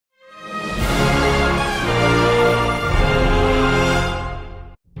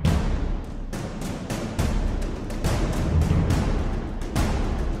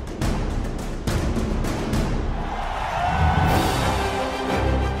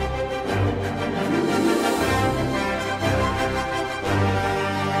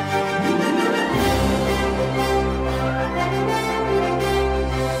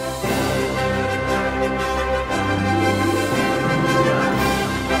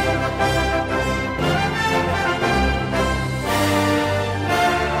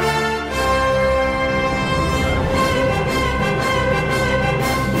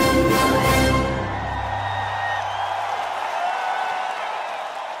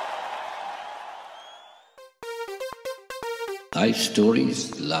Life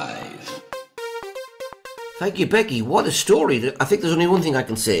Stories Live. Thank you, Becky. What a story. I think there's only one thing I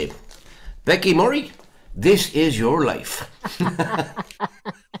can say. Becky Murray, this is your life.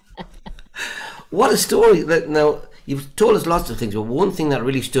 What a story. Now, you've told us lots of things, but one thing that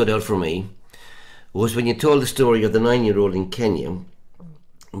really stood out for me was when you told the story of the 9-year-old in Kenya.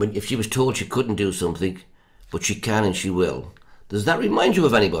 If she was told she couldn't do something, but she can and she will. Does that remind you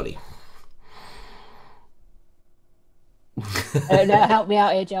of anybody? Oh no, help me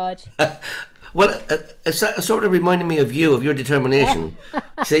out here, George. Well, it sort of reminded me of you, of your determination.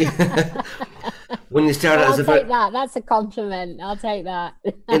 See, when you started I'll as a take that. That's a compliment. I'll take that.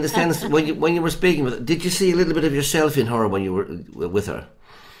 in the sense when you were speaking with her, did you see a little bit of yourself in her when you were with her?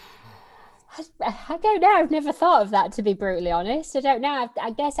 I don't know. I've never thought of that, to be brutally honest. I don't know.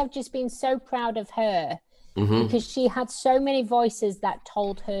 I guess I've just been so proud of her because she had so many voices that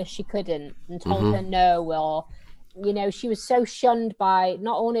told her she couldn't and told her no, or she was so shunned by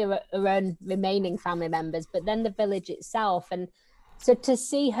not only her own remaining family members, but then the village itself. And so to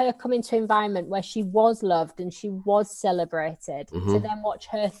see her come into an environment where she was loved and she was celebrated, to then watch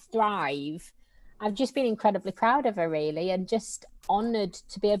her thrive, I've just been incredibly proud of her, really, and just honoured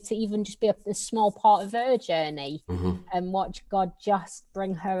to be able to even just be a small part of her journey and watch God just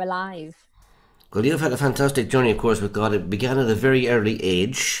bring her alive. Well, you've had a fantastic journey, of course, with God. It began at a very early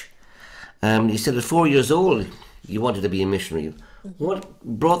age. You said at 4 years old you wanted to be a missionary. What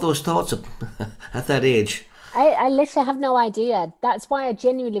brought those thoughts up at that age? I literally have no idea. That's why I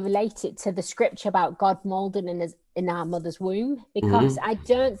genuinely relate it to the scripture about God moulding in our mother's womb, because I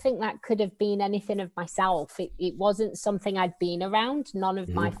don't think that could have been anything of myself. It wasn't something I'd been around. None of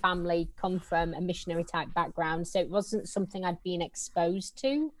my family come from a missionary type background, so it wasn't something I'd been exposed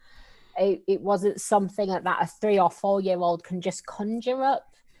to. It wasn't something that a 3 or 4 year old can just conjure up.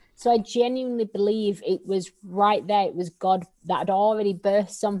 So I genuinely believe it was right there. It was God that had already birthed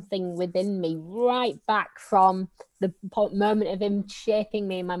something within me right back from the moment of him shaping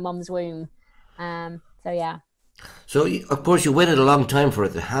me in my mum's womb. So yeah. So, of course, you waited a long time for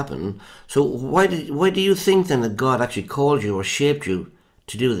it to happen. So why do you think then that God actually called you or shaped you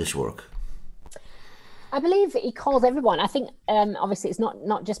to do this work? I believe he calls everyone. I think, obviously, it's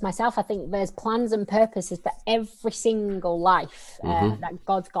not just myself. I think there's plans and purposes for every single life. That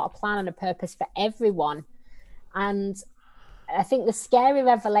God's got a plan and a purpose for everyone. And I think the scary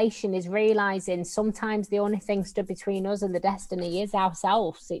revelation is realizing sometimes the only thing stood between us and the destiny is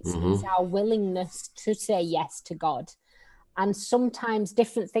ourselves. It's our willingness to say yes to God. And sometimes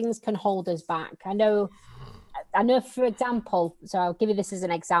different things can hold us back. I know, for example, so I'll give you this as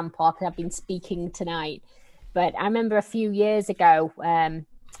an example because I've been speaking tonight, but I remember a few years ago when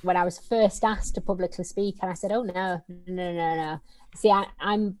I was first asked to publicly speak, and I said, oh, no. See,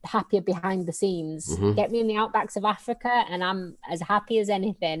 I'm happier behind the scenes. Get me in the outbacks of Africa and I'm as happy as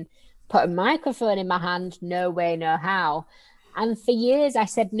anything. Put a microphone in my hand, no way, no how. And for years I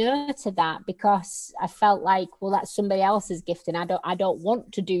said no to that because I felt like, well, that's somebody else's gift and I don't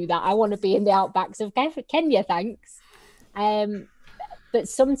want to do that. I want to be in the outbacks of Kenya, thanks. But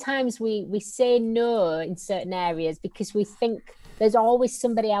sometimes we say no in certain areas because we think there's always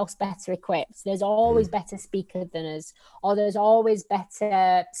somebody else better equipped. There's always better speakers than us, or there's always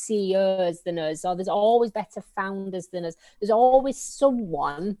better CEOs than us, or there's always better founders than us. There's always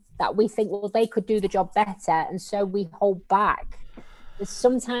someone that we think, well, they could do the job better. And so we hold back. But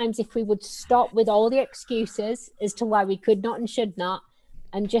sometimes if we would stop with all the excuses as to why we could not and should not,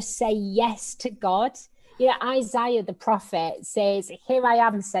 and just say yes to God. Isaiah, the prophet, says, here I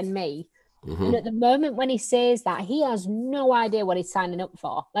am, send me. And at the moment when he says that, he has no idea what he's signing up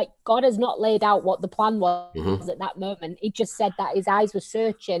for. Like, God has not laid out what the plan was at that moment. He just said that his eyes were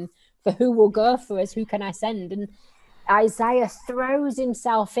searching for who will go for us, who can I send? And Isaiah throws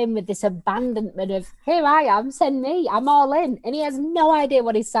himself in with this abandonment of, here I am, send me, I'm all in. And he has no idea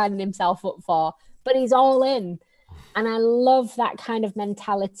what he's signing himself up for, but he's all in. And I love that kind of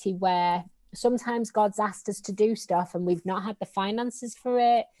mentality where sometimes God's asked us to do stuff and we've not had the finances for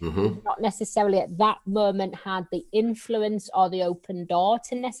it. We've not necessarily at that moment had the influence or the open door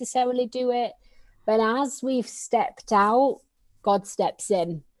to necessarily do it. But as we've stepped out, God steps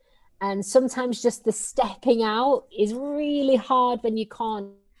in. And sometimes just the stepping out is really hard when you can't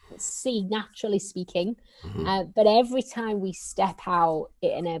see, naturally speaking. But every time we step out,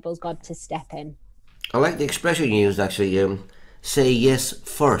 it enables God to step in. I like the expression you used, actually, say yes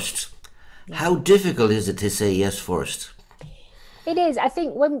first. How difficult is it to say yes first? It is. I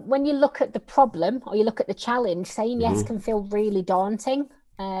think when you look at the problem or you look at the challenge, saying yes can feel really daunting.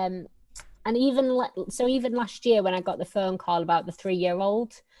 And even last year when I got the phone call about the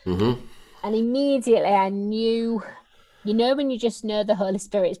 3-year-old, and immediately I knew You know when you just know the Holy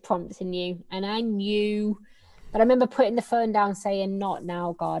Spirit is prompting you. And I knew, but I remember putting the phone down saying, not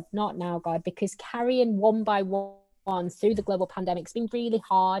now, God, not now, God, because carrying one by one through the global pandemic has been really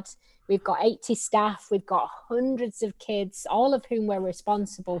hard. We've got 80 staff, we've got hundreds of kids, all of whom we're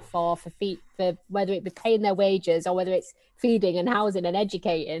responsible for whether it be paying their wages or whether it's feeding and housing and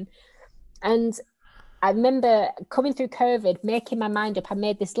educating. And I remember coming through COVID, making my mind up. I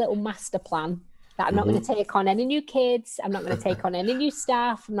made this little master plan that I'm not going to take on any new kids. I'm not going to take on any new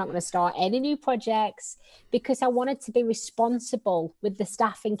staff. I'm not going to start any new projects because I wanted to be responsible with the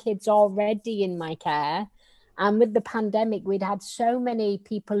staff and kids already in my care. And with the pandemic, we'd had so many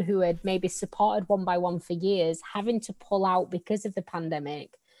people who had maybe supported one by one for years having to pull out because of the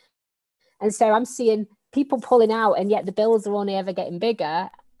pandemic. And so I'm seeing people pulling out, and yet the bills are only ever getting bigger.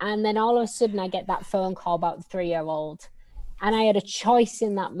 And then all of a sudden I get that phone call about the 3-year-old. And I had a choice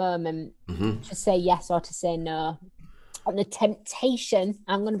in that moment to say yes or to say no. And the temptation,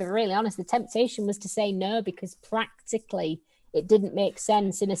 I'm going to be really honest, the temptation was to say no because practically it didn't make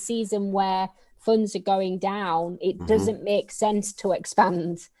sense in a season where funds are going down. It doesn't make sense to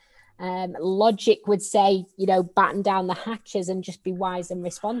expand. Logic would say, batten down the hatches and just be wise and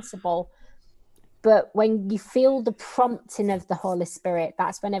responsible. But when you feel the prompting of the Holy Spirit,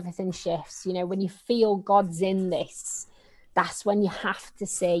 that's when everything shifts. When you feel God's in this, that's when you have to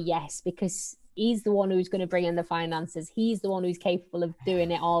say yes, because he's the one who's going to bring in the finances. He's the one who's capable of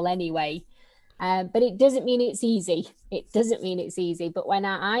doing it all anyway. But it doesn't mean it's easy. It doesn't mean it's easy. But when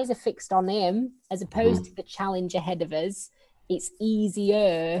our eyes are fixed on him, as opposed to the challenge ahead of us, it's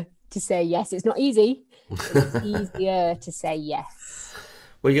easier to say yes. It's not easy. It's easier to say yes.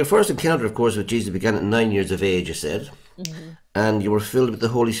 Well, your first encounter, of course, with Jesus began at 9 years of age, you said, and you were filled with the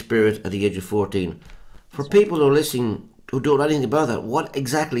Holy Spirit at the age of 14. For people who are listening who don't know anything about that, what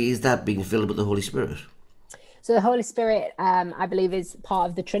exactly is that, being filled with the Holy Spirit? So the Holy Spirit, I believe, is part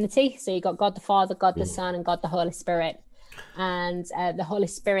of the Trinity. So you've got God the Father, God the Son, and God the Holy Spirit. And the Holy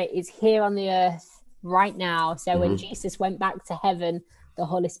Spirit is here on the earth right now. So when Jesus went back to heaven, the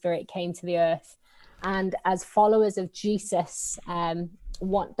Holy Spirit came to the earth. And as followers of Jesus,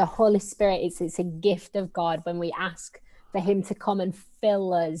 what the Holy Spirit is, it's a gift of God when we ask for him to come and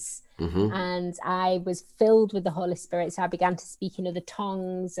fill us. And I was filled with the Holy Spirit, so I began to speak in other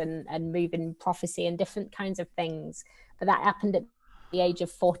tongues and move in prophecy and different kinds of things. But that happened at the age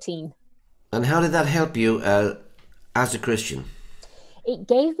of 14. And how did that help you as a Christian? It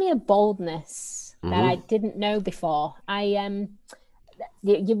gave me a boldness that I didn't know before.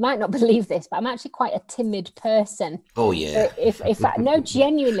 You might not believe this, but I'm actually quite a timid person. Oh yeah.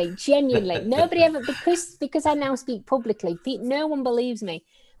 Genuinely, nobody ever, because I now speak publicly, no one believes me.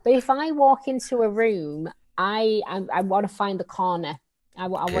 But if I walk into a room, I want to find the corner. I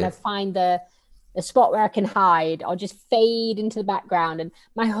want to find the spot where I can hide or just fade into the background. And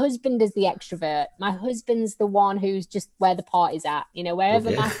my husband is the extrovert. My husband's the one who's just where the party's at.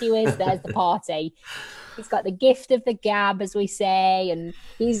 Wherever Matthew is, there's the party. He's got the gift of the gab, as we say, and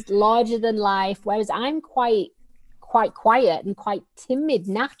he's larger than life. Whereas I'm quite quiet and quite timid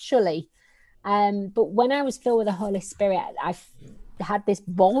naturally. But when I was filled with the Holy Spirit, I had this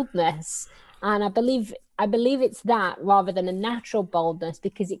boldness, and I believe it's that rather than a natural boldness,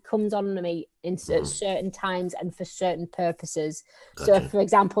 because it comes on me in certain times and for certain purposes. Gotcha. So, for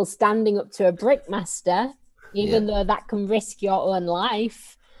example, standing up to a brickmaster, even though that can risk your own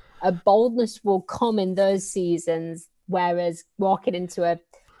life, a boldness will come in those seasons, whereas walking into a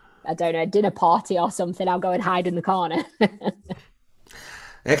dinner party or something, I'll go and hide in the corner.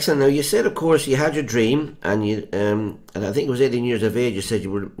 Excellent. Now, you said, of course, you had your dream, and you and I think it was 18 years of age. You said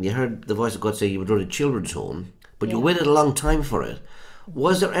you heard the voice of God say you would run a children's home, but you waited a long time for it.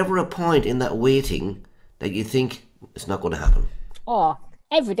 Was there ever a point in that waiting that you think it's not going to happen? Oh,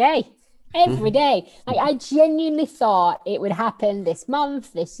 every day. Like, I genuinely thought it would happen this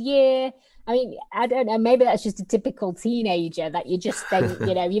month, this year. I mean, I don't know, maybe that's just a typical teenager that you just think,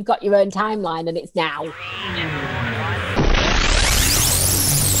 you've got your own timeline and it's now.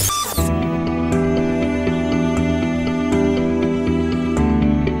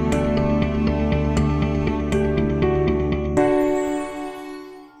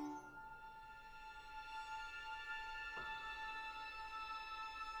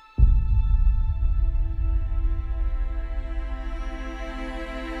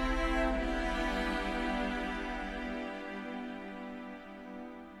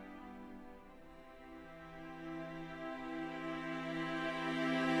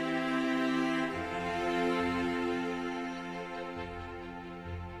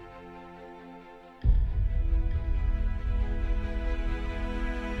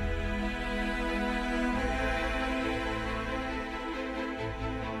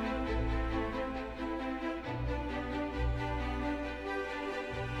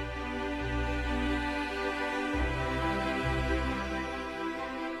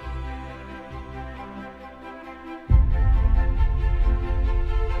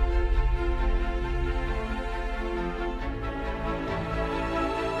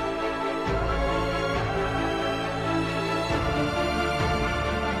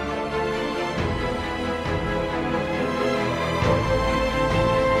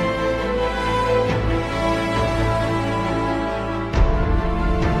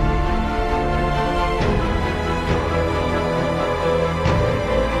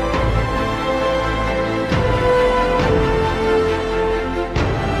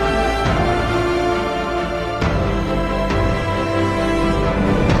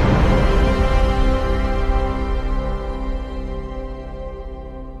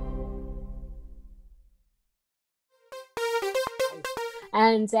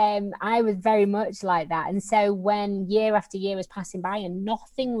 And I was very much like that. And so when year after year was passing by and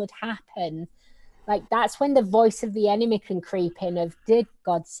nothing would happen, like that's when the voice of the enemy can creep in of, did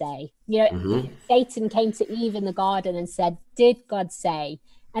God say? Satan came to Eve in the garden and said, did God say?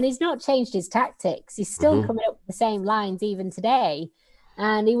 And he's not changed his tactics. He's still coming up with the same lines even today.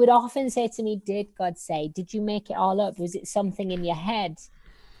 And he would often say to me, did God say? Did you make it all up? Was it something in your head?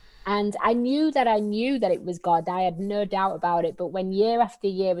 And I knew that it was God. I had no doubt about it. But when year after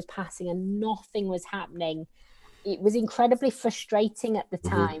year was passing and nothing was happening, it was incredibly frustrating at the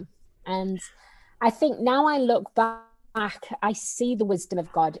time. And I think now I look back, I see the wisdom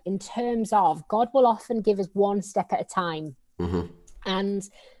of God in terms of God will often give us one step at a time. And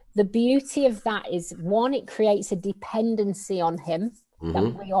the beauty of that is, one, it creates a dependency on him,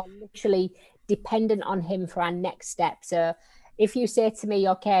 that we are literally dependent on him for our next step. So if you say to me,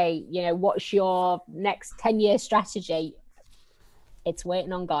 okay, what's your next 10-year strategy? It's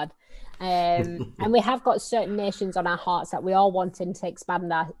waiting on God. And we have got certain nations on our hearts that we are wanting to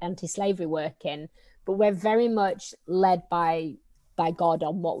expand our anti-slavery work in, but we're very much led by God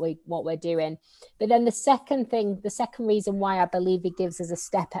on what we're doing. But then the second reason why I believe he gives us a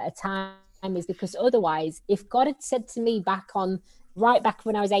step at a time is because otherwise, if God had said to me right back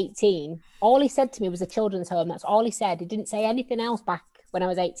when I was 18, all he said to me was a children's home. That's all he said. He didn't say anything else back when I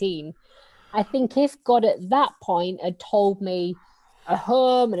was 18. I think if God at that point had told me a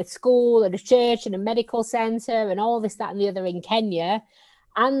home and a school and a church and a medical centre and all this, that and the other in Kenya,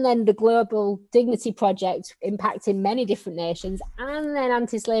 and then the Global Dignity Project impacting many different nations, and then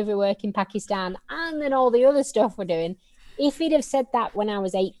anti-slavery work in Pakistan, and then all the other stuff we're doing, if he'd have said that when I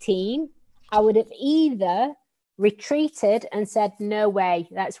was 18, I would have either retreated and said, no way,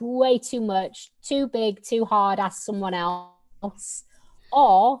 that's way too much, too big, too hard, ask someone else,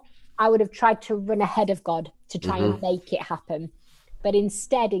 or I would have tried to run ahead of God to try and make it happen. But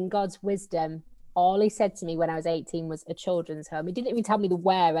instead, in God's wisdom, all he said to me when I was 18 was a children's home. He didn't even tell me the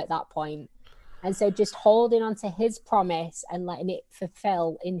where at that point. And so just holding on to his promise and letting it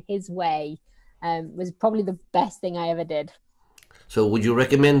fulfill in his way was probably the best thing I ever did. So would you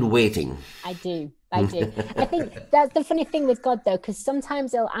recommend waiting? I do. I think that's the funny thing with God, though, because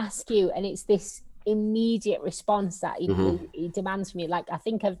sometimes he'll ask you and it's this immediate response that he demands from you. Like I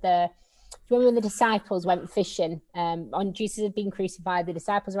think of remember when the disciples went fishing on Jesus had been crucified, the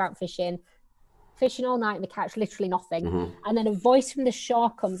disciples were out fishing all night and they catch literally nothing. And then a voice from the shore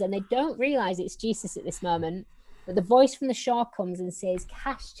comes and they don't realize it's Jesus at this moment, but the voice from the shore comes and says,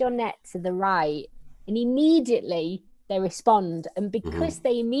 cast your net to the right. And immediately they respond. And because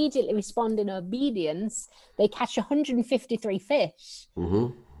they immediately respond in obedience, they catch 153 fish.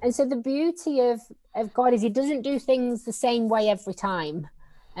 And so the beauty of God is he doesn't do things the same way every time.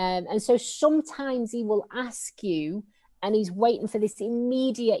 And so sometimes he will ask you and he's waiting for this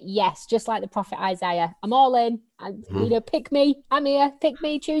immediate yes, just like the prophet Isaiah. I'm all in. Pick me. I'm here. Pick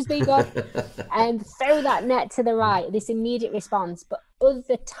me. Choose me, God. And throw that net to the right. This immediate response. But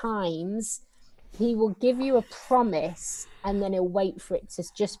other times, he will give you a promise and then he'll wait for it to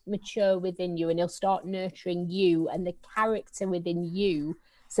just mature within you, and he'll start nurturing you and the character within you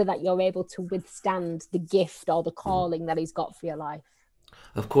so that you're able to withstand the gift or the calling that he's got for your life.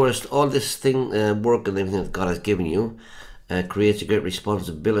 Of course, all this work and everything that God has given you creates a great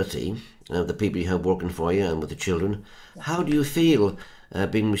responsibility of the people you have working for you and with the children. How do you feel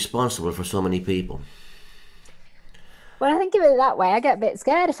being responsible for so many people? When I think of it that way, I get a bit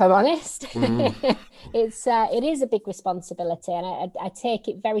scared, if I'm honest. It is a big responsibility, and I take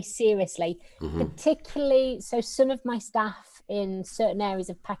it very seriously. Particularly, so some of my staff in certain areas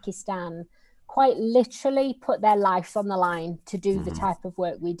of Pakistan quite literally put their lives on the line to do the type of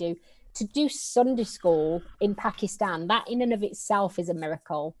work we do. To do Sunday school in Pakistan, that in and of itself is a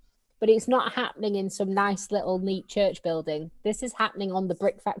miracle. But it's not happening in some nice little neat church building. This is happening on the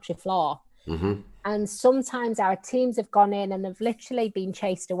brick factory floor. And sometimes our teams have gone in and have literally been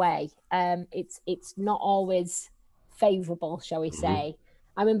chased away. It's not always favourable, shall we say.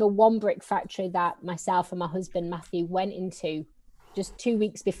 I remember one brick factory that myself and my husband Matthew went into just 2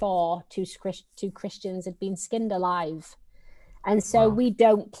 weeks before. Two Christians had been skinned alive. And so we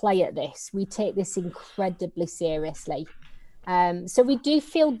don't play at this. We take this incredibly seriously. So we do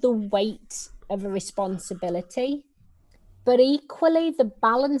feel the weight of a responsibility. But equally, the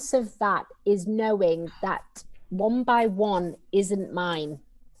balance of that is knowing that one by one isn't mine.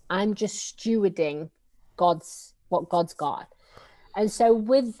 I'm just stewarding what God's got. And so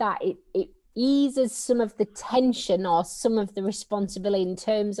with that, it eases some of the tension or some of the responsibility in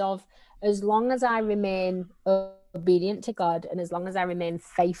terms of, as long as I remain obedient to God and as long as I remain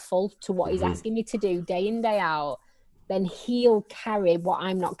faithful to what he's asking me to do day in, day out, then he'll carry what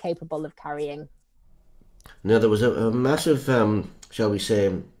I'm not capable of carrying. Now, there was a massive, shall we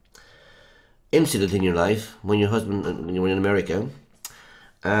say, incident in your life when your husband, when you were in America,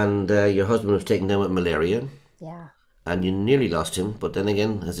 and your husband was taken down with malaria. Yeah. And you nearly lost him, but then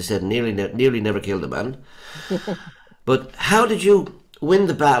again, as I said, nearly never killed a man. But how did you win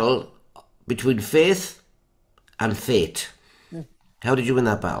the battle between faith and fate? How did you win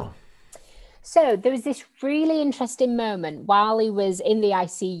that battle? So there was this really interesting moment while he was in the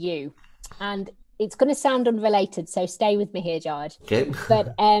ICU, and it's going to sound unrelated, so stay with me here, George. Okay.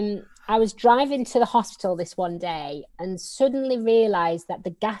 But I was driving to the hospital this one day and suddenly realised that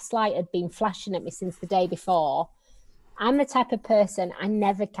the gaslight had been flashing at me since the day before. I'm the type of person, I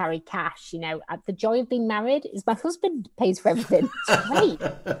never carry cash. You know, the joy of being married is my husband pays for everything. It's great.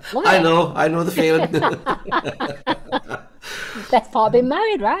 I know the feeling. That's part of being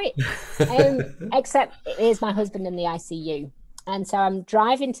married, right? Except it is my husband in the ICU. And so I'm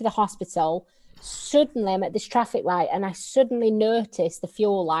driving to the hospital. Suddenly I'm at this traffic light and I suddenly noticed the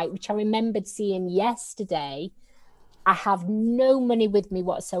fuel light, which I remembered seeing yesterday. I have no money with me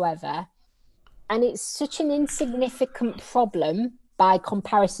whatsoever. And it's such an insignificant problem by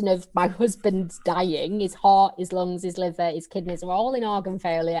comparison of my husband's dying. His heart, his lungs, his liver, his kidneys are all in organ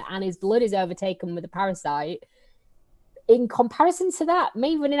failure and his blood is overtaken with a parasite. In comparison to that,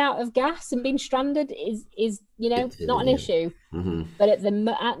 me running out of gas and being stranded is not an issue. Mm-hmm. But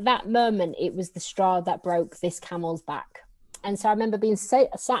at that moment, it was the straw that broke this camel's back. And so I remember being sat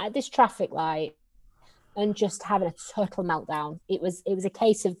at this traffic light and just having a total meltdown. It was a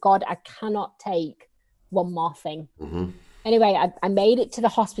case of, God, I cannot take one more thing. Mm-hmm. Anyway, I made it to the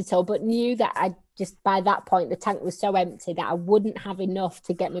hospital, but knew that by that point, the tank was so empty that I wouldn't have enough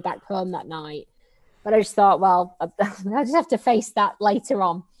to get me back home that night. But I just thought, well, I just have to face that later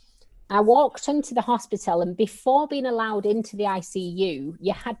on. I walked into the hospital, and before being allowed into the ICU,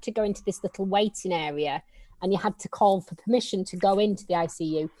 you had to go into this little waiting area and you had to call for permission to go into the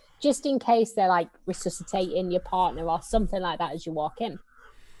ICU, just in case they're like resuscitating your partner or something like that as you walk in.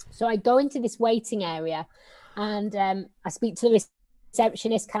 So I go into this waiting area and I speak to the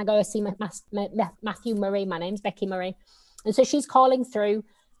receptionist. Can I go see Matthew Murray? My name's Becky Murray. And so she's calling through.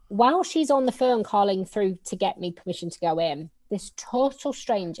 While she's on the phone calling through to get me permission to go in, this total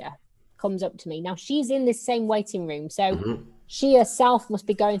stranger comes up to me. Now, she's in this same waiting room. So she herself must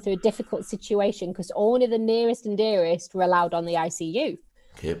be going through a difficult situation because only the nearest and dearest were allowed on the ICU.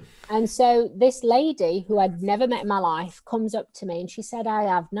 Okay. And so this lady who I'd never met in my life comes up to me and she said, I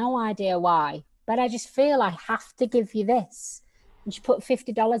have no idea why, but I just feel I have to give you this. And she put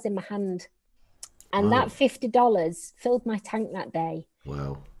 $50 in my hand. And that $50 filled my tank that day.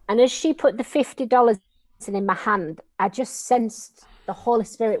 Wow. And as she put the $50 in my hand, I just sensed the Holy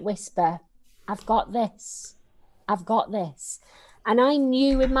Spirit whisper, I've got this. I've got this. And I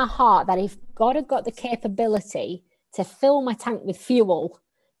knew in my heart that if God had got the capability to fill my tank with fuel,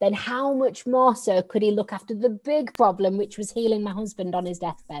 then how much more so could he look after the big problem, which was healing my husband on his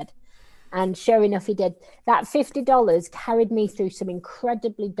deathbed? And sure enough, he did. That $50 carried me through some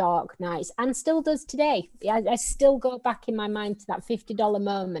incredibly dark nights and still does today. I still go back in my mind to that $50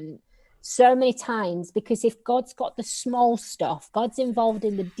 moment so many times, because if God's got the small stuff, God's involved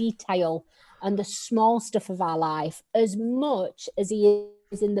in the detail and the small stuff of our life as much as he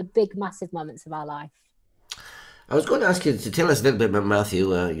is in the big, massive moments of our life. I was going to ask you to tell us a little bit about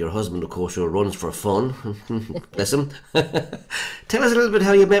Matthew, your husband, of course, who runs for fun. Bless him. Tell us a little bit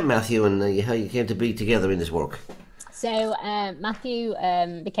how you met Matthew and how you came to be together in this work. So Matthew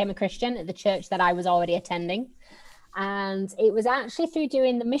became a Christian at the church that I was already attending. And it was actually through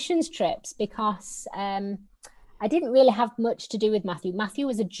doing the missions trips, because I didn't really have much to do with Matthew. Matthew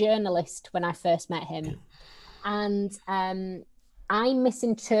was a journalist when I first met him. And I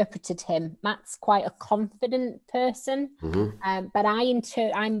misinterpreted him. Matt's quite a confident person, but I'm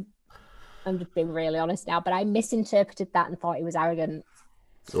just being really honest now, but I misinterpreted that and thought he was arrogant.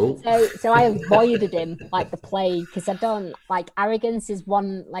 Oh. So I avoided him like the plague, because I don't like arrogance. Is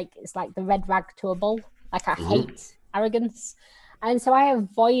one, like, it's like the red rag to a bull. Like, I hate arrogance. And so I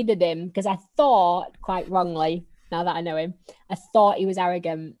avoided him because I thought, quite wrongly, now that I know him, I thought he was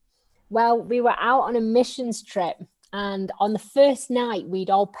arrogant. Well, we were out on a missions trip. And on the first night, we'd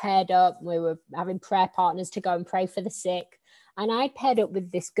all paired up. We were having prayer partners to go and pray for the sick. And I paired up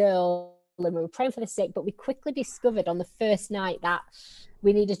with this girl and we were praying for the sick. But we quickly discovered on the first night that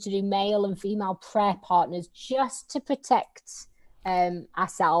we needed to do male and female prayer partners just to protect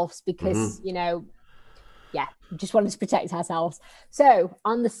ourselves, because, just wanted to protect ourselves. So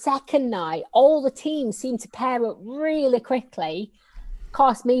on the second night, all the teams seemed to pair up really quickly. Of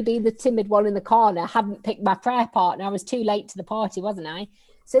course, me being the timid one in the corner, hadn't picked my prayer partner. I was too late to the party, wasn't I?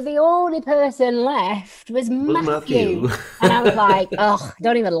 So the only person left was Matthew. And I was like, oh, I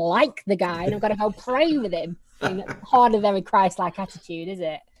don't even like the guy, and I've got to go pray with him. I mean, hardly a very Christ-like attitude, is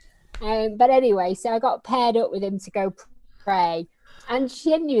it? But anyway, so I got paired up with him to go pray. And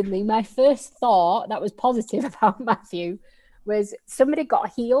genuinely, my first thought that was positive about Matthew was somebody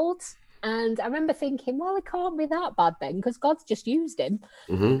got healed. And I remember thinking, well, it can't be that bad then, because God's just used him.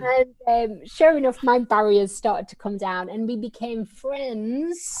 And sure enough, my barriers started to come down and we became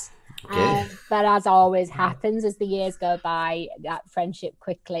friends. Okay. But as always happens, as the years go by, that friendship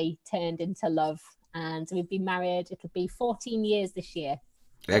quickly turned into love. And we've been married, it'll be 14 years this year.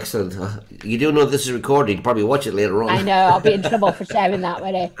 Excellent. You do know this is recorded. You can probably watch it later on. I know, I'll be in trouble for sharing that,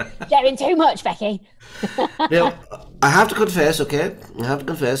 won't I? Sharing too much, Becky. Now, I have to confess, okay? I have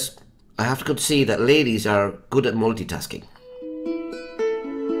to concede that ladies are good at multitasking.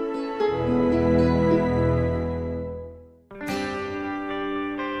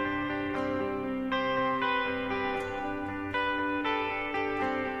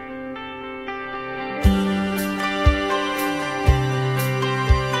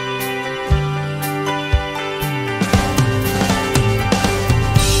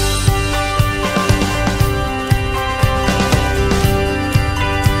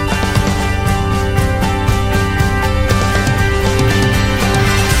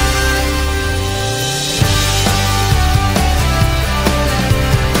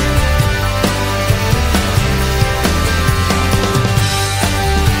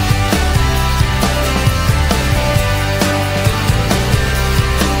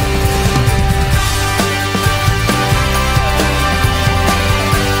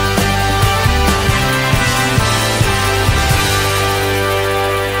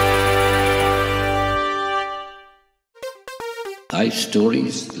 Life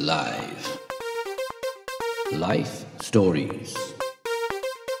Stories Live. Life Stories.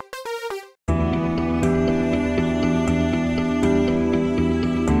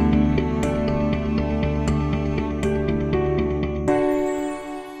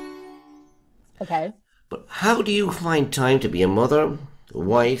 Okay. But how do you find time to be a mother, a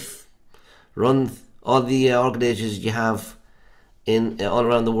wife, run all the organizations you have in all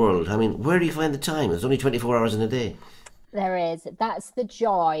around the world? I mean, where do you find the time? There's only 24 hours in a day. There is. That's the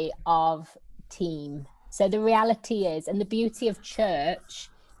joy of team. So the reality is, and the beauty of church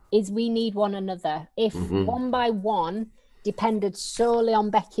is we need one another. If one by one depended solely on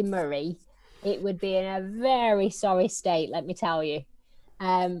Becky Murray, it would be in a very sorry state, let me tell you.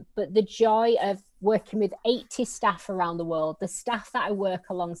 But the joy of working with 80 staff around the world, the staff that I work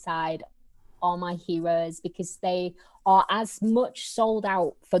alongside are my heroes, because they are as much sold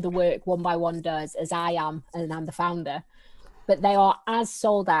out for the work One by One does as I am, and I'm the founder. But they are as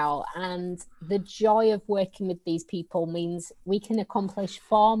sold out, and the joy of working with these people means we can accomplish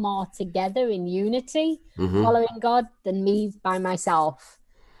far more together in unity, following God, than me by myself.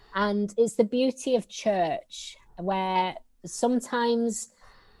 And it's the beauty of church, where sometimes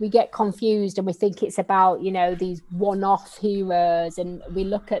we get confused and we think it's about, you know, these one-off heroes, and we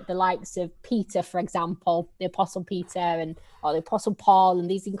look at the likes of Peter, for example, the Apostle Peter, or the Apostle Paul, and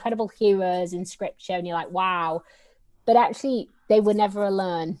these incredible heroes in scripture, and you're like, wow. But actually, they were never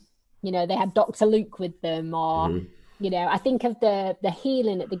alone. You know, they had Dr. Luke with them, or, you know, I think of the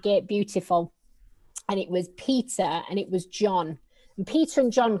healing at the Gate Beautiful, and it was Peter and it was John. And Peter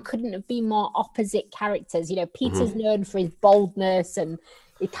and John couldn't have been more opposite characters. You know, Peter's known for his boldness, and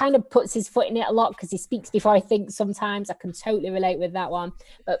he kind of puts his foot in it a lot because he speaks before he thinks sometimes. I can totally relate with that one.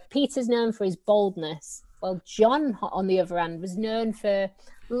 But Peter's known for his boldness. Well, John, on the other hand, was known for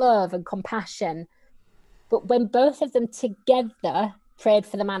love and compassion. But when both of them together prayed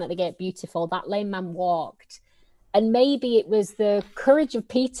for the man at the Gate Beautiful, that lame man walked. And maybe it was the courage of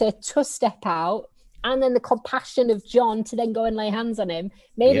Peter to step out, and then the compassion of John to then go and lay hands on him.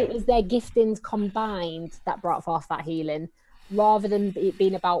 Maybe it was their giftings combined that brought forth that healing, rather than it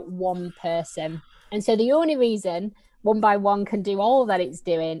being about one person. And so the only reason One by One can do all that it's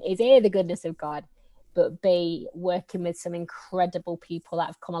doing is A, the goodness of God, but B, working with some incredible people that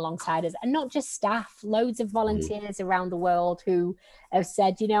have come alongside us, and not just staff, loads of volunteers around the world who have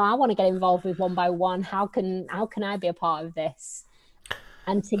said, you know, I want to get involved with One by One. How can I be a part of this?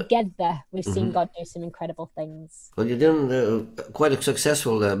 And together, we've seen God do some incredible things. Well, you're doing quite a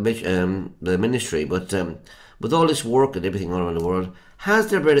successful ministry, but with all this work and everything all around the world, has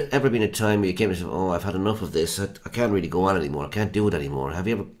there ever been a time where you came and said, oh, I've had enough of this, I can't really go on anymore, I can't do it anymore? Have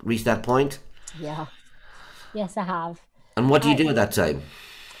you ever reached that point? Yeah. Yes, I have. And what do you do at that time?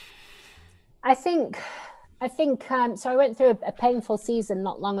 I think I think so. I went through a painful season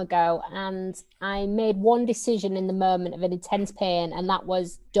not long ago, and I made one decision in the moment of an intense pain, and that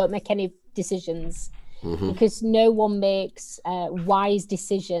was don't make any decisions, because no one makes wise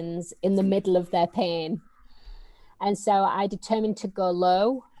decisions in the middle of their pain. And so I determined to go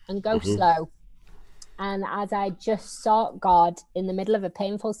low and go slow. And as I just sought God in the middle of a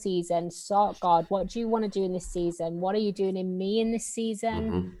painful season, sought God, what do you want to do in this season? What are you doing in me in this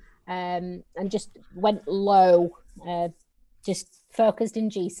season? And just went low, just focused in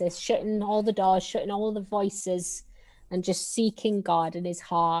Jesus, shutting all the doors, shutting all the voices, and just seeking God and his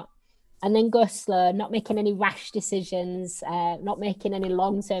heart. And then go slow, not making any rash decisions, not making any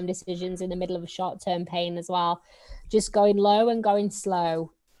long-term decisions in the middle of a short-term pain as well. Just going low and going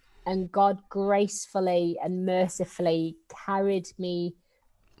slow. And God gracefully and mercifully carried me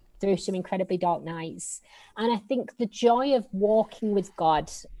through some incredibly dark nights. And I think the joy of walking with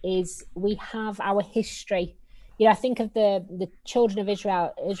God is we have our history. You know, I think of the children of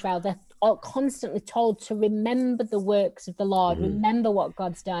Israel, they're all constantly told to remember the works of the Lord, remember what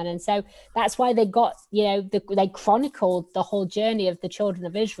God's done. And so that's why they got, you know, they chronicled the whole journey of the children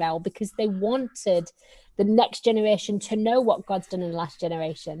of Israel, because they wanted the next generation to know what God's done in the last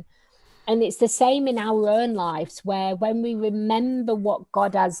generation. And it's the same in our own lives, where when we remember what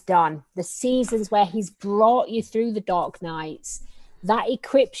God has done, the seasons where he's brought you through the dark nights, that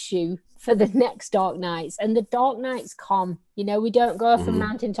equips you for the next dark nights. And the dark nights come, you know, we don't go from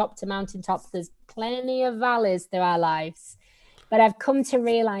mountaintop to mountaintop. There's plenty of valleys through our lives. But I've come to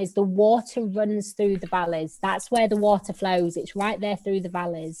realize the water runs through the valleys. That's where the water flows. It's right there through the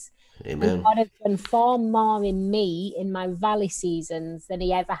valleys. Amen. And God has done far more in me in my valley seasons than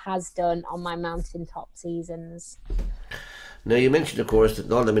he ever has done on my mountaintop seasons. Now, you mentioned, of course,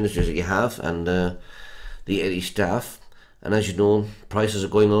 that all the ministries that you have and the 80 staff, and as you know, prices are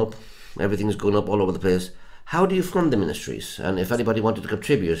going up, everything's going up all over the place. How do you fund the ministries? And if anybody wanted to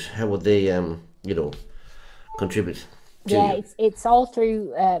contribute, how would they, contribute? Yeah, it's all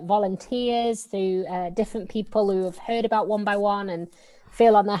through volunteers, through different people who have heard about One by One and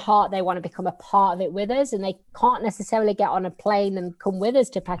feel on their heart they want to become a part of it with us, and they can't necessarily get on a plane and come with us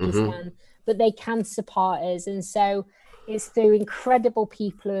to Pakistan, but they can support us. And so it's through incredible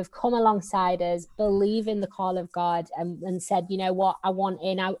people who have come alongside us, believe in the call of God, and said, you know what, I want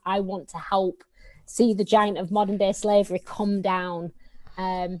in, I want to help see the giant of modern day slavery come down.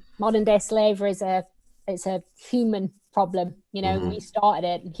 Modern day slavery is it's a human problem. You know, we started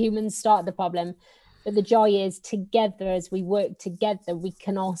it, humans started the problem. But the joy is together, as we work together, we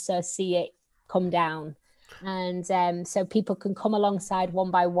can also see it come down. And so people can come alongside One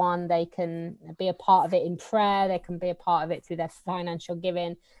by One. They can be a part of it in prayer. They can be a part of it through their financial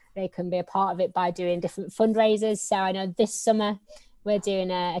giving. They can be a part of it by doing different fundraisers. So I know this summer we're doing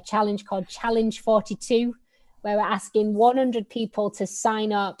a challenge called Challenge 42, where we're asking 100 people to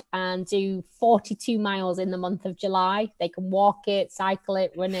sign up and do 42 miles in the month of July. They can walk it, cycle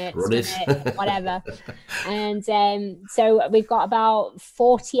it, run it, swim it, whatever. And so we've got about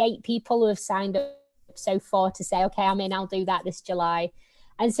 48 people who have signed up so far to say, okay, I'm in, I'll do that this July.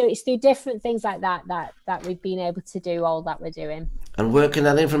 And so it's through different things like that we've been able to do all that we're doing. And where can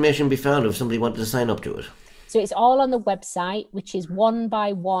that information be found if somebody wanted to sign up to it? So it's all on the website, which is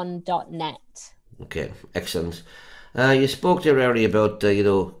onebyone.net. Okay, excellent. You spoke there earlier about,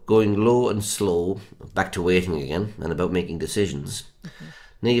 going low and slow, back to waiting again, and about making decisions.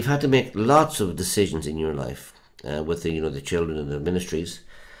 Now, you've had to make lots of decisions in your life with the children and the ministries.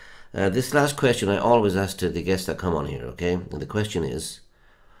 This last question I always ask to the guests that come on here, okay? And the question is,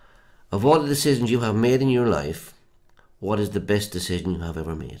 of all the decisions you have made in your life, what is the best decision you have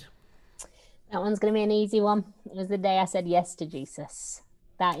ever made? That one's going to be an easy one. It was the day I said yes to Jesus.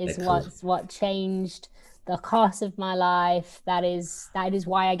 That is what changed the course of my life. That is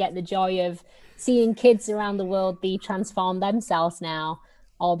why I get the joy of seeing kids around the world be transformed themselves now.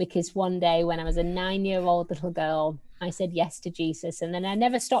 All because one day when I was a 9-year-old little girl, I said yes to Jesus. And then I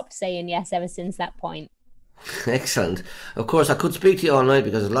never stopped saying yes ever since that point. Excellent. Of course, I could speak to you all night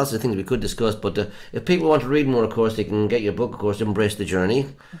because there's lots of things we could discuss. But if people want to read more, of course, they can get your book, of course, Embrace the Journey.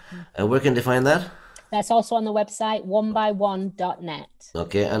 Where can they find that? That's also on the website, onebyone.net.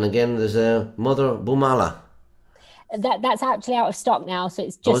 Okay, and again, there's Mother Bumala. That's actually out of stock now, so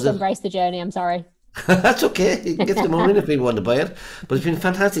it's just Embrace the Journey, I'm sorry. That's okay. You can get some more in if people want to buy it. But it's been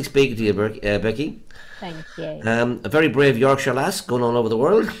fantastic speaking to you, Becky. Thank you. A very brave Yorkshire lass going all over the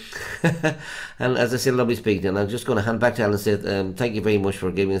world. And as I said, lovely speaking to you. And I'm just going to hand back to Alan and say thank you very much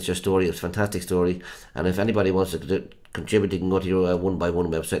for giving us your story. It's a fantastic story. And if anybody wants to contribute, you can go to your One by One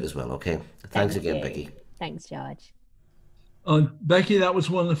website as well, okay? Thanks again, Becky. Thanks, George. Becky, that was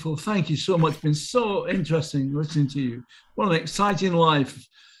wonderful. Thank you so much. It's been so interesting listening to you. What an exciting life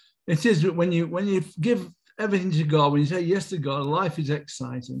it is. When you give everything to God, when you say yes to God, life is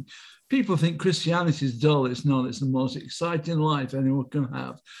exciting. People think Christianity is dull. It's not. It's the most exciting life anyone can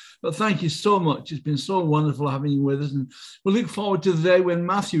have. But thank you so much. It's been so wonderful having you with us. And we look forward to the day when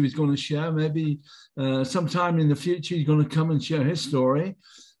Matthew is going to share. Maybe sometime in the future, he's going to come and share his story.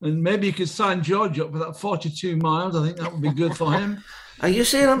 And maybe you could sign George up for that 42 miles. I think that would be good for him. Are you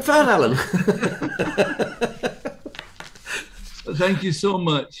saying I'm fat, Alan? Thank you so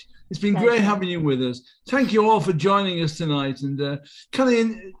much. It's been great having you with us. Thank you all for joining us tonight. And can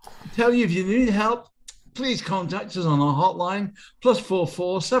I tell you, if you need help, please contact us on our hotline,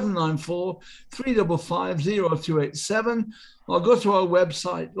 +44 794 355 0287, or go to our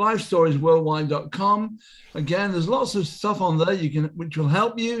website, livestoriesworldwide.com. Again, there's lots of stuff on there which will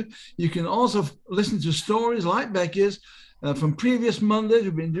help you. You can also listen to stories like Becky's from previous Mondays.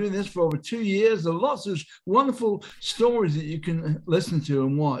 We've been doing this for over 2 years. There are lots of wonderful stories that you can listen to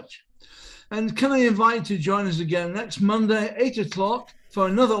and watch. And can I invite you to join us again next Monday, 8 o'clock, for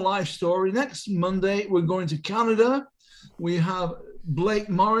another life story. Next Monday, we're going to Canada. We have Blake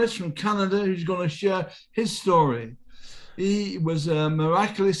Morris from Canada who's going to share his story. He was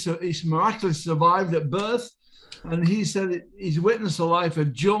miraculously survived at birth, and he said he's witnessed a life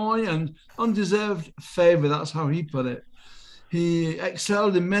of joy and undeserved favor. That's how he put it. He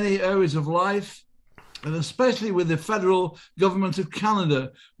excelled in many areas of life, and especially with the federal government of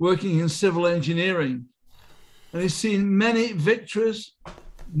Canada, working in civil engineering. And he's seen many victories,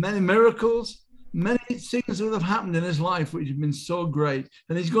 many miracles, many things that have happened in his life, which have been so great.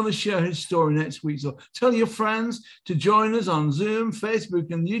 And he's going to share his story next week. So tell your friends to join us on Zoom, Facebook,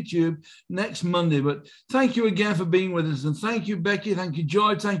 and YouTube next Monday. But thank you again for being with us. And thank you, Becky. Thank you,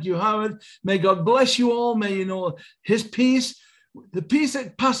 George. Thank you, Howard. May God bless you all. May you know his peace, the peace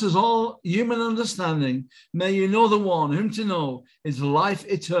that passes all human understanding. May you know the one whom to know is life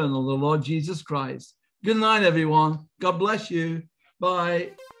eternal, the Lord Jesus Christ. Good night, everyone. God bless you.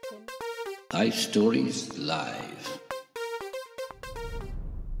 Bye. Life Stories Live.